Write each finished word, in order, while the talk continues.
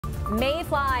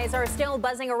Mayflies are still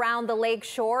buzzing around the lake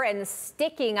shore and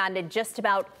sticking onto just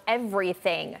about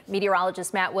everything.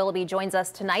 Meteorologist Matt Willoughby joins us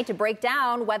tonight to break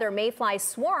down whether mayfly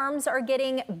swarms are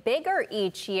getting bigger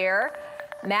each year.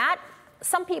 Matt,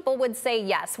 some people would say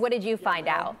yes. What did you find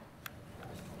out?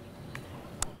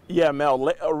 Yeah,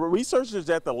 Mel, researchers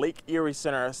at the Lake Erie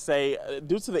Center say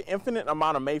due to the infinite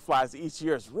amount of mayflies each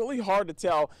year, it's really hard to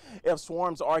tell if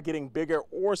swarms are getting bigger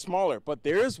or smaller. But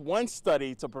there is one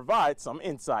study to provide some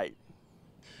insight.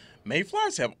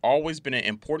 Mayflies have always been an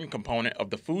important component of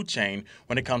the food chain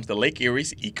when it comes to Lake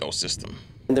Erie's ecosystem.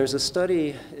 And there's a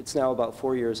study, it's now about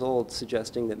 4 years old,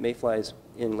 suggesting that mayflies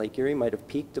in Lake Erie might have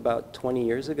peaked about 20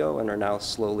 years ago and are now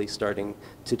slowly starting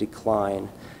to decline.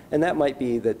 And that might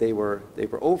be that they were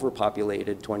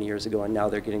overpopulated 20 years ago, and now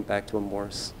they're getting back to a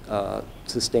more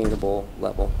sustainable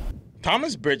level.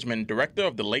 Thomas Bridgman, director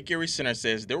of the Lake Erie Center,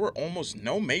 says there were almost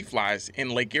no mayflies in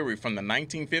Lake Erie from the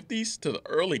 1950s to the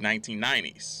early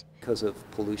 1990s. Because of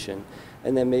pollution.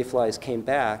 And then mayflies came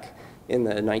back in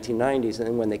the 1990s,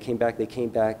 and when they came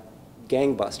back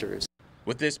gangbusters.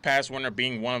 With this past winter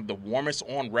being one of the warmest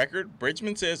on record,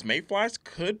 Bridgman says mayflies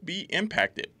could be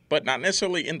impacted, but not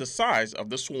necessarily in the size of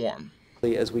the swarm.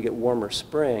 As we get warmer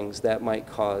springs, that might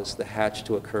cause the hatch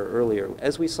to occur earlier.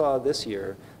 As we saw this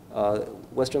year,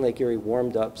 Western Lake Erie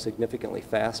warmed up significantly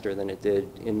faster than it did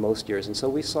in most years, and so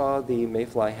we saw the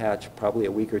mayfly hatch probably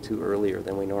a week or two earlier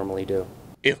than we normally do.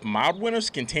 If mild winters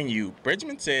continue,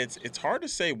 Bridgman says it's hard to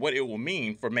say what it will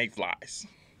mean for mayflies.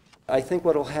 I think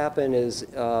what will happen is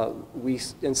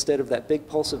instead of that big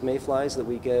pulse of mayflies that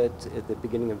we get at the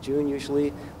beginning of June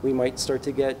usually, we might start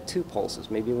to get two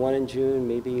pulses, maybe one in June,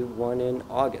 maybe one in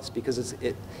August, because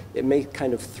it may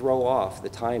kind of throw off the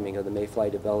timing of the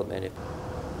mayfly development.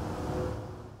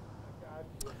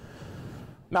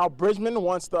 Now, Bridgman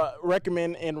wants to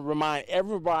recommend and remind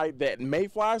everybody that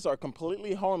mayflies are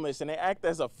completely harmless and they act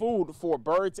as a food for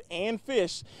birds and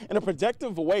fish in a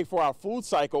protective way for our food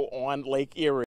cycle on Lake Erie.